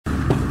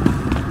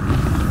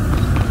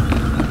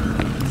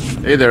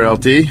Hey there,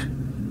 LT.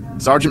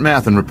 Sergeant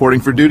Mathen reporting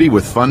for duty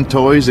with fun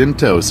toys in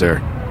tow, sir.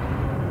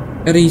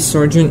 Eddie,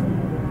 Sergeant.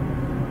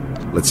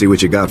 Let's see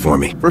what you got for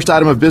me. First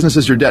item of business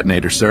is your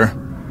detonator, sir.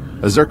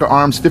 A Zerka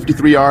Arms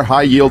 53R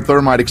high-yield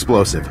thermite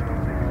explosive.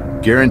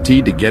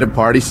 Guaranteed to get a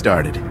party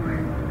started.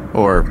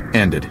 Or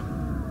ended.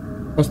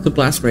 What's the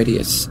blast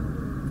radius?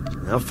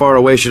 How far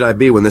away should I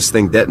be when this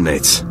thing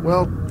detonates?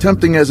 Well,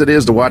 tempting as it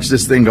is to watch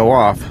this thing go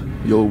off,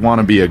 you'll want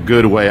to be a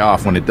good way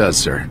off when it does,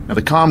 sir. Now,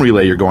 the comm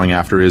relay you're going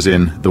after is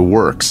in the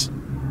Works,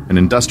 an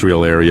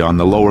industrial area on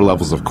the lower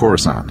levels of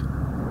Coruscant.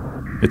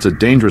 It's a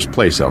dangerous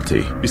place,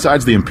 LT.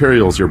 Besides the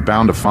Imperials you're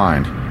bound to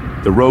find,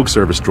 the rogue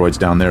service droids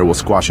down there will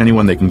squash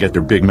anyone they can get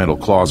their big metal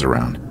claws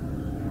around.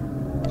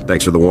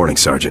 Thanks for the warning,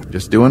 Sergeant.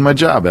 Just doing my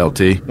job,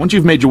 LT. Once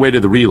you've made your way to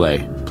the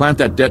relay, plant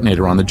that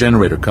detonator on the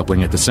generator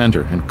coupling at the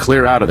center and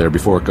clear out of there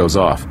before it goes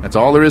off. That's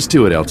all there is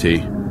to it,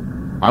 LT.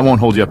 I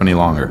won't hold you up any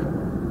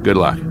longer. Good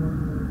luck.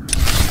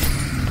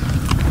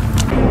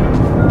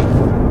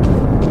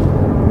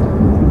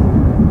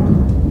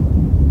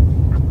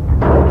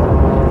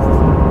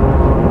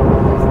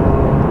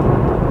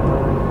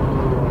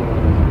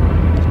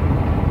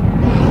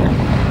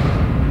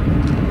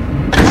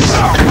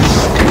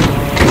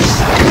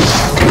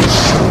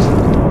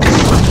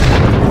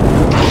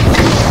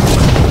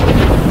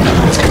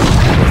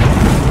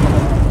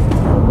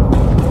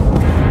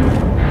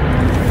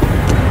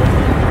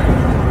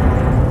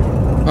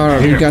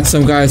 Alright, we got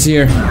some guys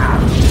here.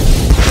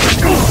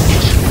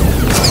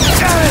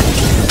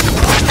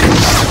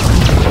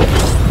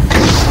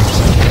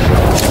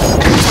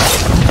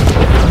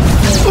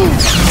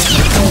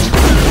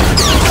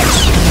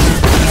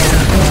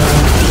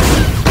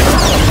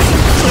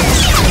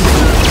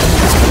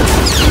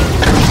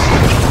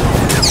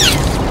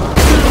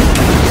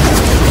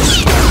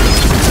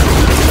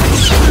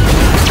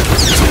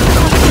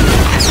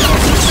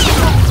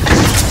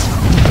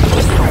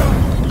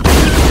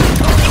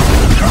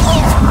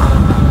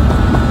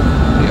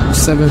 Yeah,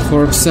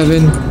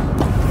 747.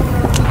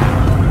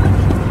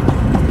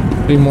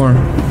 3 more.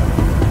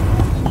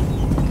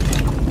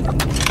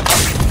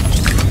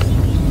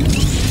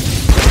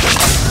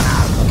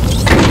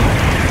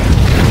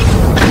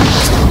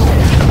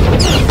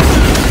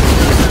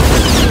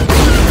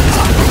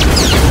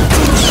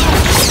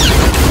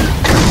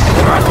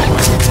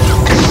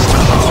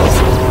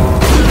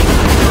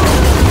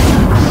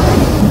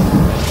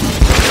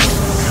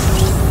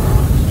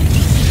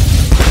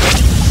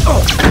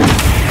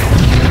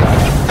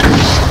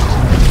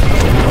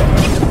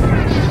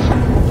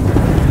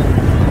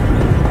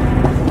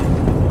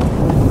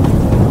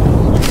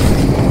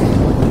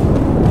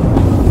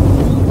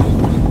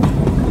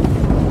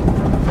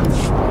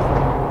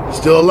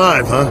 Still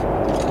alive,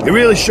 huh? You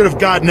really should have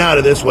gotten out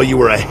of this while you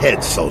were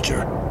ahead,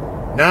 soldier.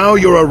 Now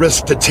you're a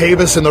risk to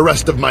Tavis and the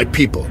rest of my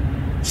people.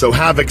 So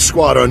Havoc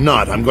Squad or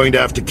not, I'm going to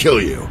have to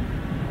kill you.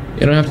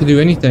 You don't have to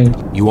do anything.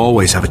 You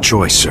always have a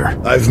choice, sir.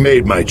 I've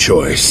made my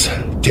choice.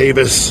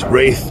 Tavis,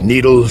 Wraith,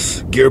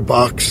 Needles,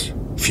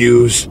 Gearbox,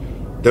 Fuse,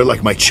 they're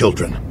like my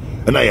children,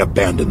 and I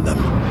abandoned them.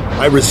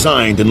 I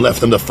resigned and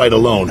left them to fight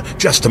alone,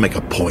 just to make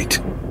a point.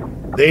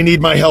 They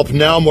need my help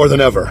now more than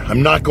ever.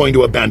 I'm not going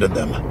to abandon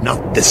them.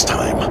 Not this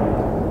time.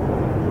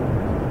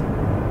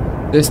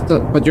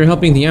 But you're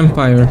helping the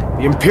Empire.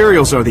 The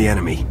Imperials are the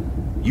enemy.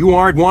 You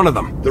aren't one of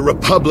them. The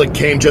Republic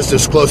came just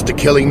as close to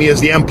killing me as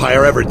the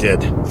Empire ever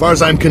did. As far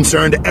as I'm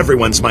concerned,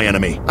 everyone's my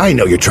enemy. I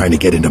know you're trying to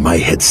get into my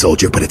head,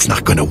 soldier, but it's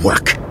not going to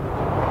work.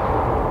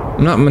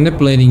 I'm not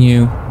manipulating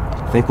you.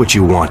 Think what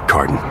you want,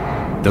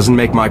 Cardin. Doesn't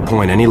make my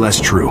point any less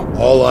true.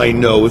 All I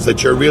know is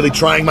that you're really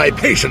trying my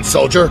patience,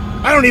 soldier.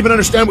 I don't even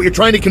understand what you're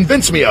trying to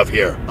convince me of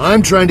here.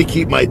 I'm trying to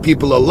keep my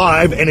people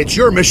alive, and it's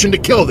your mission to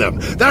kill them.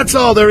 That's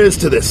all there is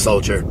to this,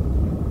 soldier.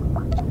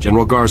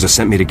 General Garza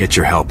sent me to get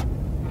your help.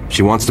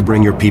 She wants to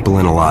bring your people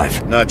in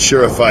alive. Not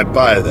sure if I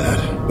buy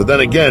that. But then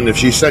again, if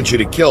she sent you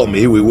to kill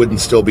me, we wouldn't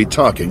still be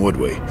talking, would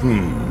we?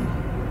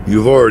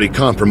 You've already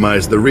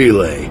compromised the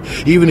relay.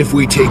 Even if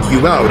we take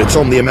you out, it's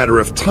only a matter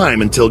of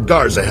time until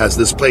Garza has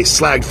this place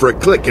slagged for a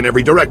click in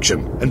every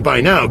direction. And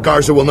by now,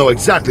 Garza will know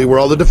exactly where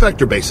all the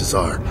defector bases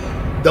are.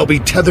 They'll be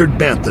tethered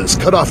banthas,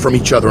 cut off from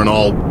each other and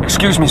all...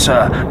 Excuse me,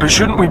 sir, but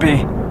shouldn't we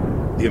be...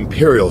 The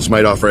Imperials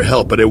might offer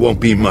help, but it won't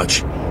be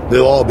much.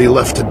 They'll all be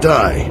left to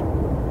die.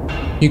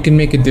 You can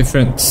make a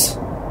difference.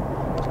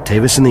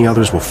 Tavis and the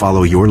others will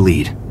follow your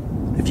lead.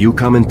 If you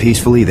come in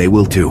peacefully, they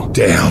will too.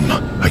 Damn,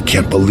 I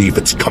can't believe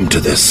it's come to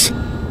this.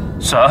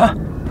 Sir?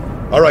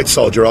 All right,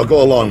 soldier, I'll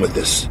go along with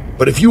this.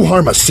 But if you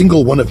harm a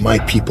single one of my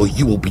people,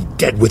 you will be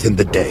dead within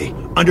the day.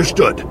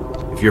 Understood?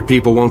 If your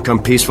people won't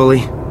come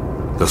peacefully,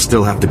 they'll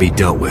still have to be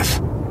dealt with.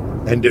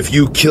 And if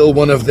you kill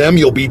one of them,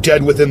 you'll be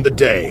dead within the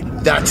day.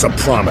 That's a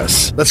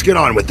promise. Let's get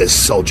on with this,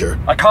 soldier.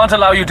 I can't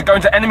allow you to go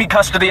into enemy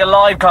custody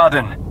alive,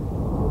 Cardin.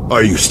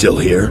 Are you still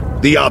here?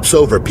 The op's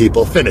over,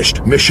 people.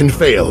 Finished. Mission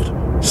failed.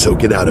 So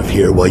get out of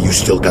here while you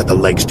still got the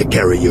legs to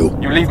carry you.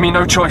 You leave me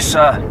no choice,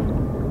 sir.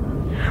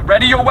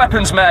 Ready your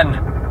weapons, men!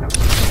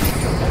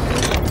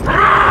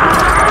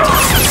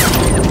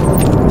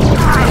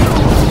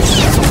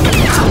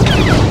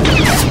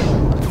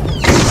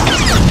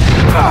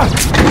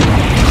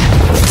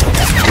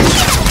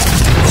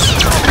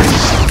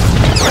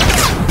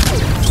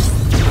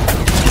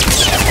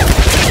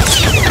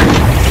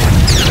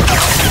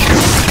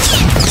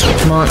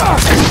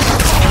 want.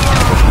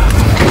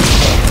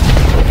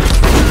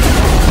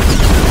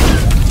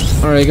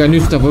 Alright, got new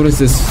stuff. What is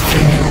this?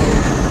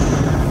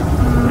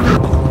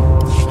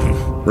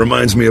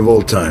 Reminds me of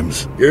old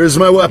times. Here's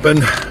my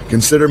weapon.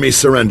 Consider me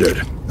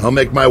surrendered. I'll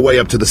make my way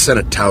up to the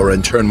Senate Tower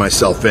and turn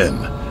myself in.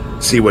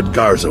 See what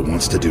Garza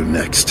wants to do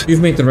next.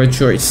 You've made the right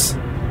choice.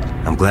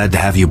 I'm glad to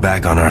have you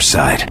back on our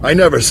side. I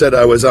never said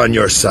I was on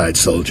your side,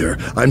 soldier.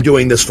 I'm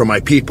doing this for my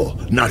people,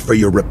 not for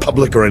your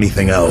republic or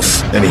anything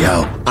else.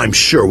 Anyhow, I'm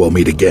sure we'll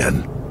meet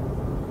again.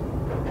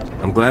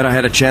 I'm glad I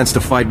had a chance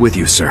to fight with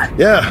you, sir.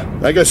 Yeah,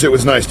 I guess it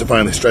was nice to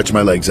finally stretch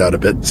my legs out a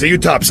bit. See you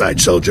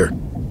topside, soldier.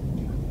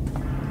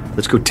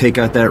 Let's go take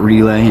out that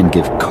relay and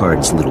give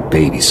Card's little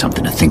baby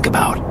something to think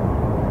about.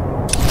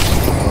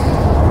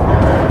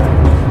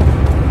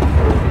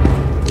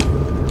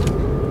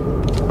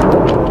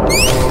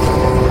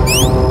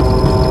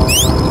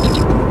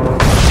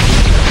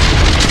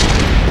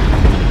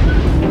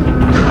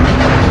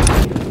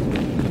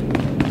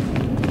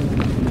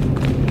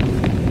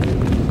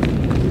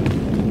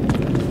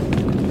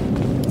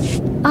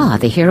 Ah,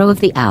 the hero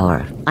of the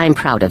hour. I'm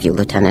proud of you,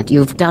 Lieutenant.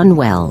 You've done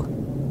well.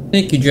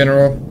 Thank you,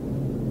 General.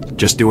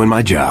 Just doing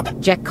my job.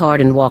 Jack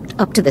Carden walked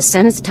up to the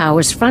Senate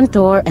Tower's front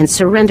door and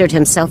surrendered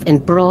himself in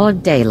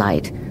broad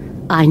daylight.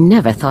 I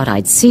never thought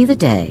I'd see the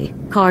day.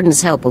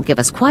 Carden's help will give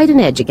us quite an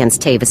edge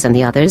against Tavis and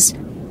the others.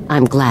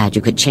 I'm glad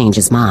you could change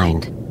his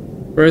mind.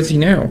 Where is he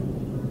now?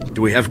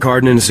 Do we have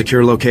Carden in a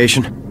secure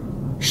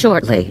location?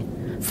 Shortly.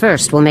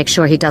 First, we'll make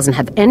sure he doesn't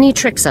have any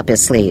tricks up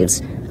his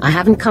sleeves. I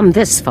haven't come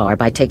this far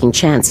by taking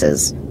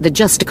chances. The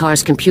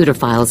Justicar's computer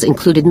files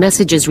included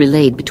messages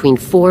relayed between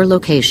 4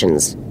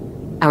 locations.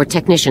 Our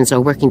technicians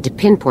are working to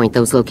pinpoint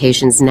those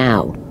locations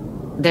now.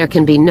 There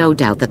can be no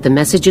doubt that the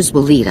messages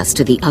will lead us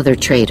to the other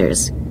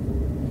traitors.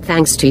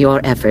 Thanks to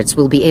your efforts,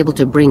 we'll be able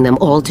to bring them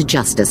all to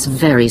justice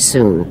very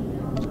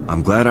soon.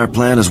 I'm glad our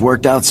plan has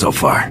worked out so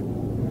far.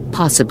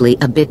 Possibly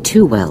a bit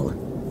too well.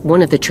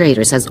 One of the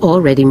traitors has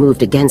already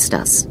moved against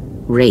us.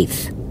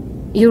 Wraith.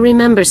 You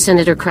remember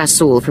Senator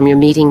Krasul from your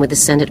meeting with the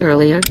Senate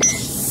earlier?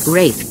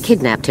 Wraith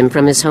kidnapped him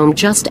from his home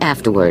just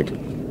afterward.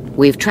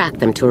 We've tracked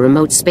them to a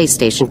remote space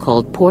station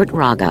called Port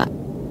Raga.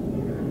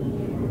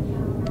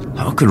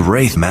 How could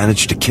Wraith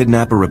manage to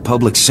kidnap a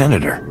Republic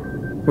senator?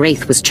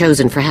 Wraith was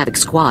chosen for Havoc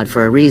Squad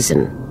for a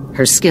reason.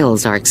 Her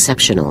skills are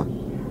exceptional.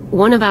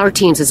 One of our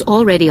teams is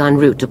already en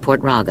route to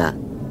Port Raga.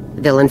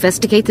 They'll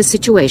investigate the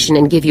situation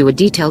and give you a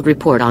detailed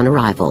report on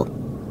arrival.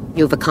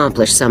 You've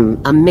accomplished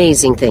some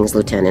amazing things,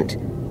 Lieutenant.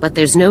 But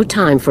there's no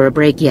time for a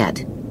break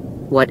yet.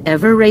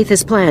 Whatever Wraith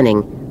is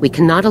planning, we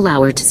cannot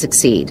allow her to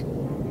succeed.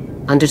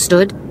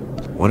 Understood?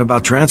 What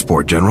about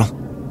transport, General?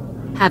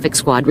 Havoc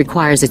Squad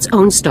requires its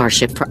own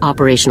starship for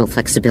operational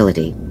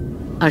flexibility.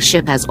 A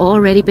ship has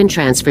already been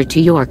transferred to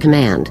your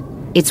command.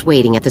 It's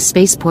waiting at the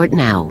spaceport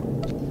now.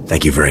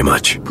 Thank you very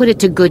much. Put it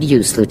to good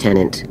use,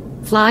 Lieutenant.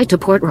 Fly to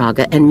Port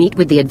Raga and meet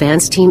with the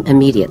advance team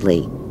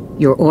immediately.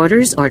 Your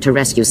orders are to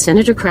rescue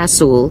Senator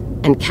Krasul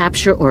and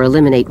capture or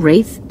eliminate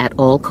Wraith at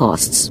all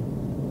costs.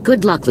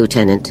 Good luck,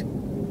 Lieutenant.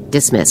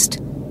 Dismissed.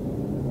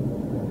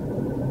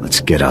 Let's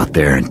get out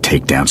there and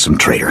take down some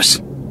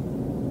traitors.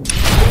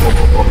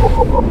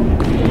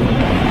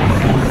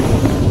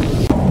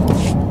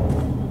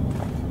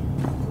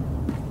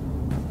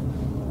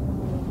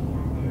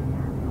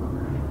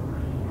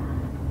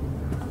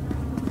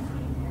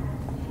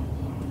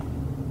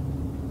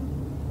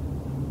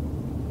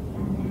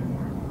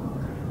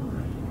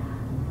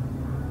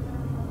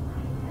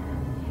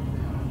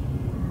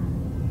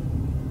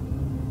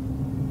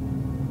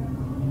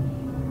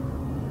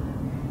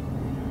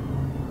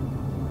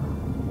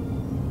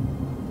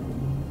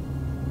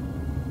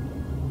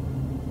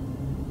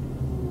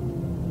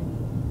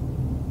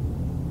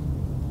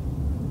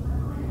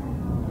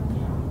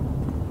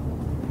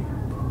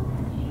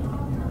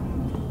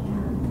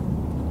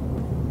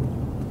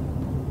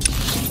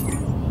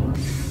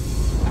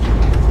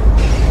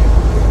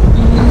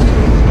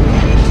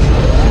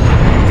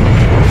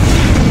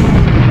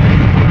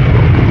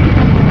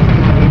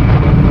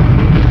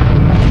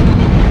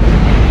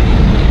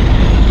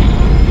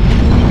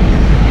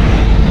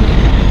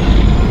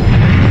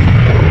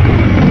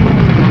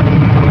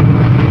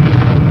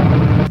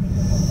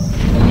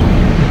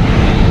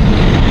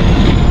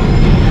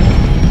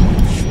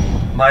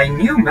 My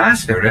new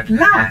master at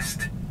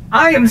last!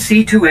 I am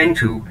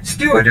C2N2,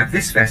 steward of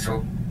this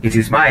vessel. It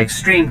is my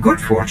extreme good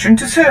fortune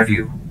to serve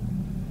you.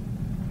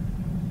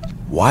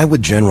 Why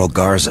would General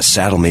Garza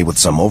saddle me with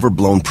some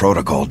overblown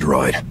protocol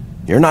droid?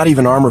 You're not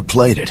even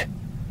armor-plated.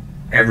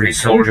 Every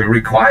soldier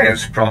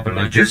requires proper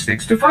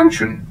logistics to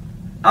function.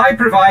 I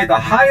provide the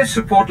highest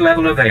support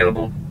level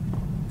available.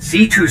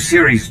 C2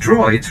 series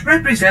droids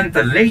represent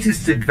the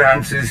latest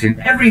advances in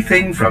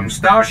everything from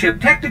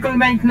starship technical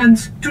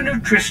maintenance to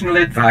nutritional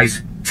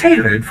advice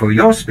tailored for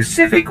your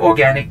specific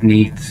organic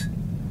needs.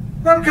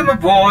 Welcome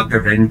aboard the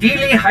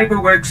Rendili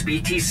Hyperworks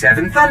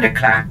BT-7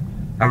 Thunderclap,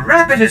 a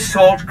rapid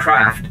assault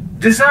craft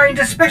designed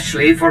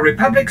especially for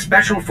Republic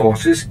Special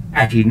Forces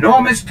at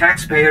enormous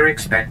taxpayer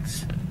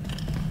expense.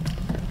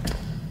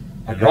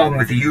 Along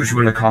with the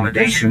usual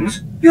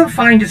accommodations, you'll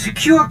find a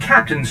secure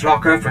captain's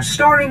locker for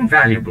storing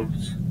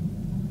valuables.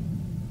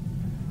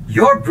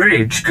 Your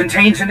bridge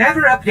contains an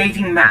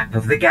ever-updating map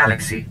of the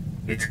galaxy.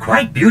 It's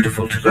quite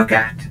beautiful to look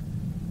at.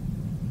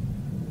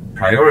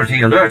 Priority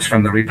alerts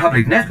from the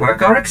Republic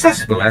network are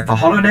accessible at the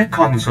HoloNet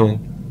console.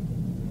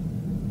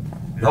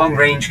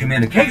 Long-range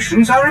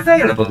communications are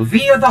available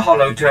via the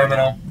Holo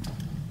Terminal.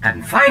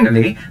 And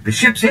finally, the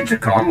ship's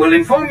intercom will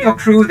inform your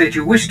crew that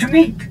you wish to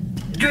meet.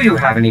 Do you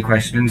have any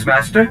questions,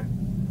 Master?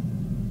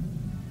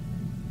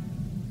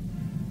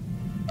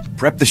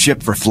 Prep the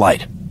ship for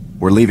flight.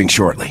 We're leaving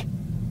shortly.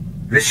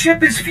 The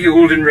ship is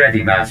fueled and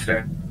ready,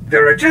 Master.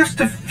 There are just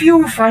a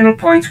few final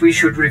points we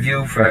should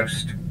review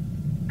first.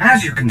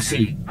 As you can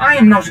see, I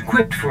am not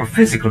equipped for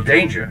physical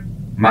danger.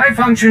 My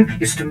function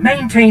is to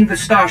maintain the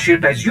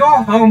starship as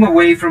your home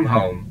away from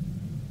home.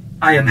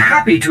 I am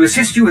happy to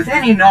assist you with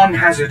any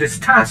non-hazardous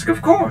task,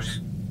 of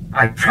course.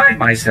 I pride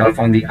myself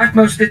on the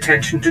utmost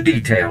attention to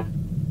detail.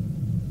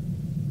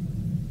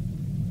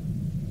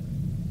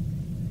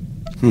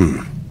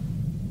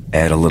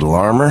 Add a little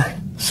armor,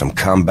 some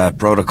combat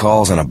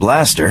protocols, and a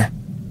blaster,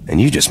 and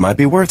you just might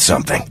be worth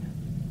something.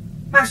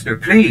 Master,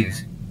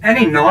 please.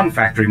 Any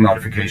non-factory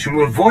modification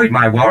will void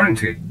my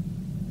warranty.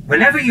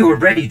 Whenever you are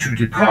ready to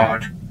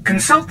depart,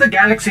 consult the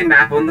galaxy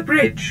map on the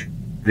bridge.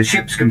 The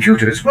ship's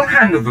computers will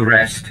handle the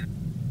rest.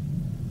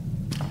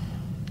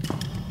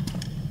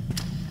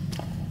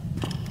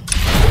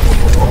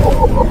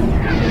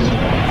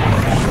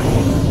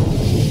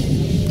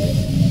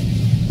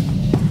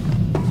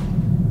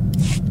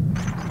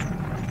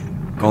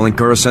 Calling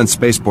Coruscant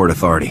Spaceport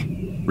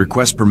Authority.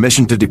 Request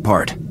permission to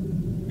depart.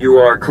 You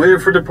are clear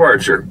for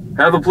departure.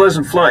 Have a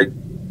pleasant flight.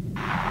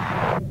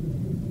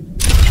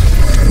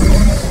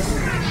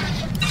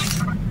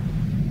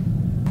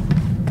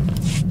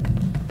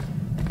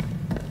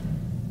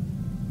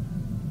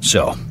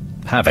 So,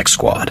 Havoc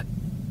Squad.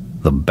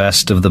 The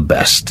best of the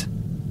best.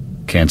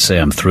 Can't say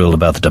I'm thrilled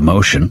about the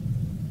demotion,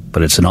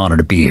 but it's an honor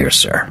to be here,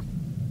 sir.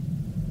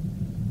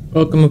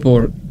 Welcome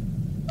aboard.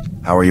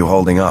 How are you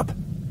holding up?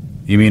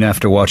 You mean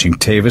after watching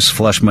Tavis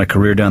flush my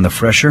career down the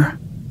fresher?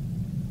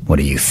 What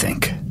do you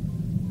think?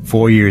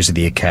 4 years at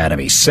the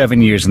Academy,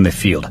 7 years in the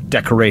field,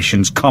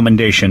 decorations,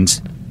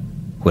 commendations.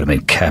 Would have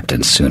been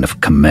captain soon if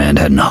Command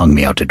hadn't hung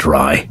me out to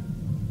dry.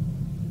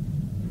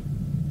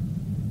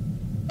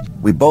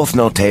 We both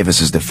know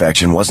Tavis's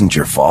defection wasn't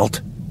your fault.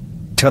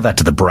 Tell that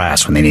to the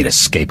brass when they need a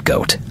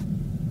scapegoat.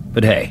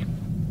 But hey,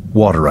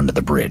 water under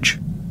the bridge.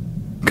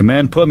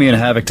 Command put me in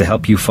Havoc to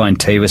help you find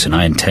Tavis, and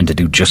I intend to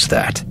do just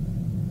that.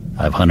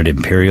 I've hunted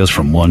Imperials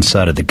from one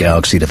side of the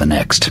galaxy to the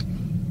next.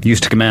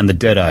 Used to command the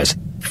Deadeyes,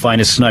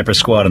 finest sniper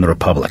squad in the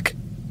Republic.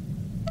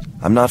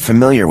 I'm not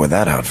familiar with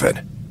that outfit.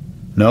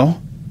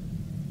 No?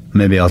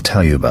 Maybe I'll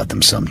tell you about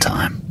them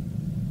sometime.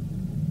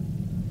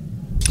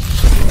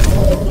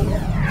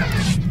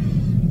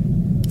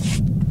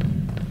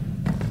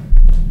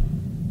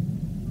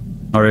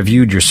 I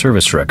reviewed your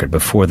service record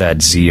before that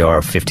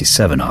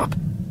ZR-57 op.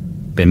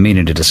 Been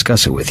meaning to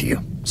discuss it with you.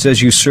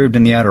 Says you served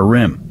in the Outer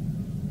Rim.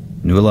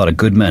 Knew a lot of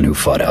good men who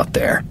fought out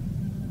there.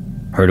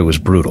 Heard it was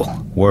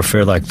brutal.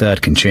 Warfare like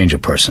that can change a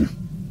person.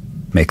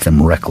 Make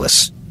them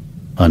reckless.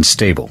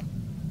 Unstable.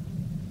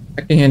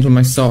 I can handle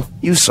myself.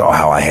 You saw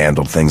how I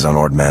handled things on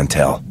Ord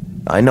Mantell.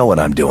 I know what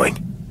I'm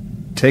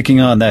doing. Taking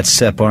on that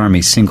SEP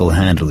army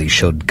single-handedly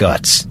showed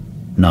guts,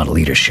 not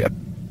leadership.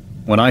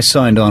 When I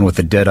signed on with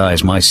the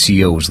Deadeyes, my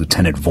CO was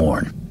Lieutenant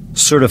Vorn.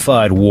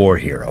 Certified war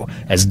hero,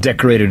 as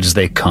decorated as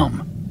they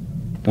come.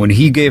 When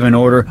he gave an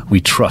order, we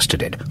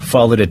trusted it,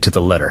 followed it to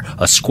the letter.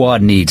 A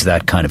squad needs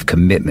that kind of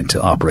commitment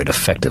to operate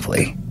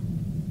effectively.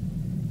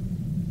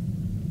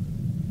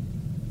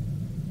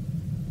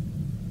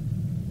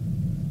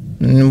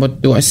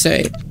 What do I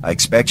say? I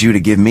expect you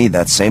to give me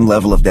that same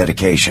level of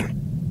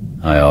dedication.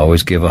 I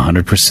always give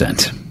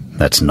 100%.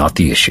 That's not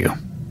the issue.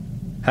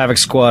 Havoc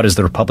Squad is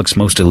the Republic's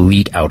most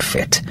elite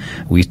outfit.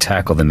 We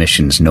tackle the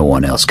missions no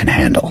one else can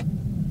handle.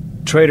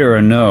 Traitor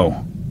or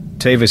no,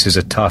 Tavis is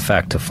a tough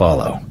act to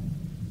follow.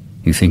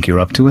 You think you're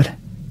up to it?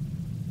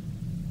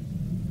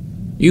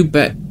 You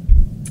bet.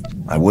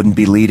 I wouldn't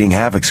be leading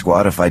Havoc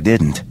Squad if I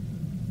didn't.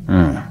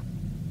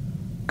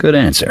 Good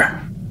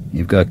answer.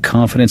 You've got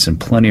confidence and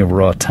plenty of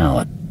raw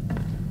talent.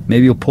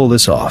 Maybe you'll pull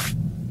this off.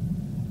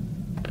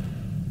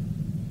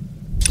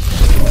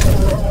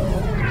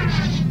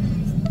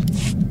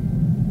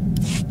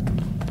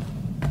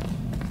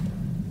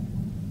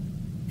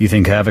 You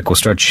think Havoc will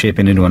start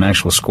shaping into an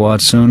actual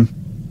squad soon?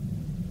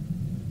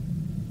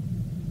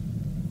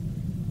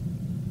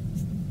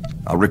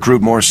 I'll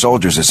recruit more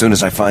soldiers as soon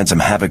as I find some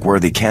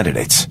Havoc-worthy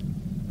candidates.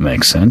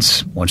 Makes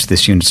sense. Once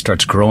this unit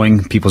starts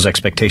growing, people's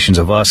expectations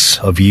of us,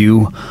 of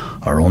you,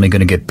 are only going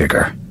to get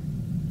bigger.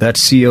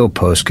 That CO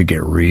post could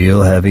get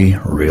real heavy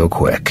real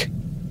quick.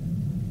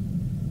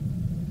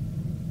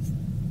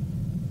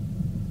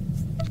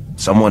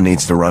 Someone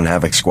needs to run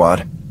Havoc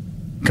Squad.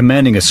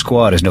 Commanding a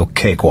squad is no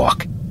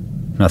cakewalk.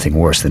 Nothing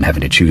worse than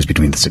having to choose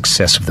between the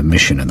success of the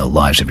mission and the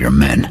lives of your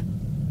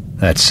men.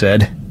 That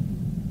said,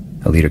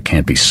 A leader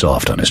can't be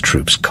soft on his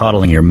troops.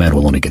 Coddling your men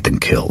will only get them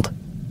killed.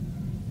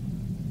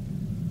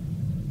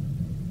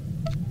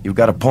 You've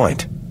got a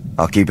point.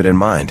 I'll keep it in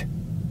mind.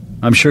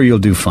 I'm sure you'll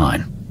do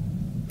fine.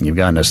 You've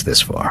gotten us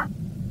this far.